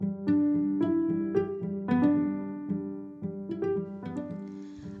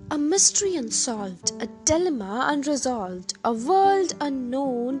mystery unsolved, a dilemma unresolved, a world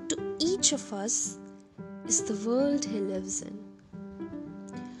unknown to each of us is the world he lives in.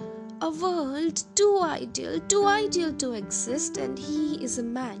 A world too ideal to exist, and he is a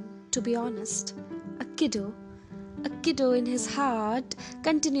man, to be honest. A kiddo in his heart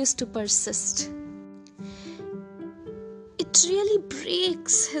continues to persist. It really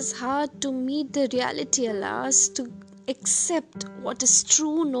breaks his heart to meet the reality, alas, to accept what is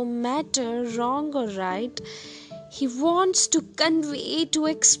true no matter wrong or right. He wants to convey, to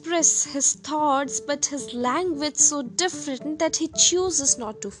express his thoughts, but his language so different that he chooses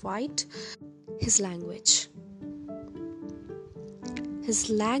not to fight. His language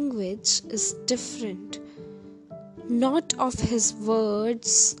is different, not of his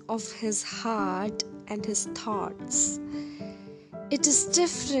words, of his heart and his thoughts. It is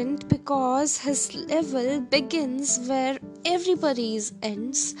different because his level begins where everybody's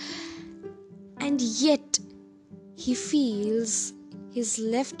ends, and yet he feels he's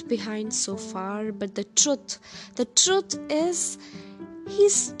left behind so far. But the truth is,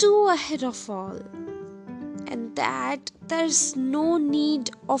 he's too ahead of all, and that there's no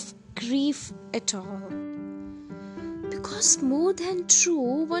need of grief at all. Because more than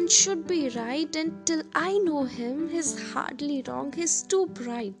true, one should be right, and till I know him, he's hardly wrong, he's too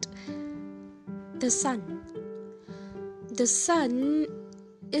bright. The sun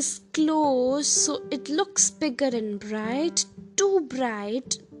is close, so it looks bigger and bright, too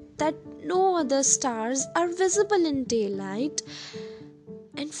bright that no other stars are visible in daylight.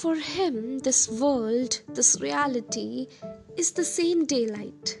 And for him, this world, this reality is the same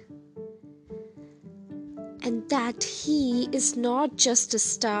daylight. And that he is not just a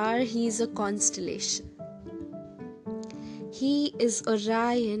star, he is a constellation. He is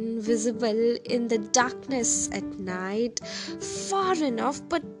Orion, visible in the darkness at night, far enough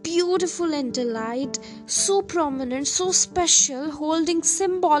but beautiful in daylight, so prominent, so special, holding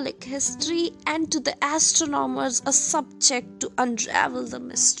symbolic history, and to the astronomers a subject to unravel the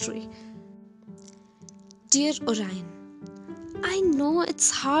mystery. Dear Orion, I know it's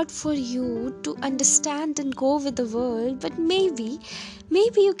hard for you to understand and go with the world, but maybe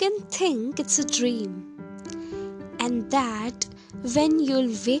you can think it's a dream. And that when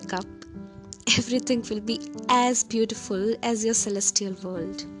you'll wake up, everything will be as beautiful as your celestial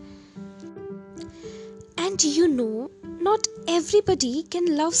world. And you know, not everybody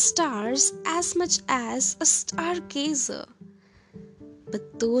can love stars as much as a stargazer.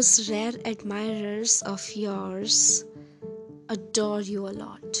 But those rare admirers of yours adore you a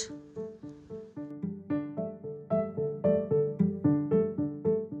lot.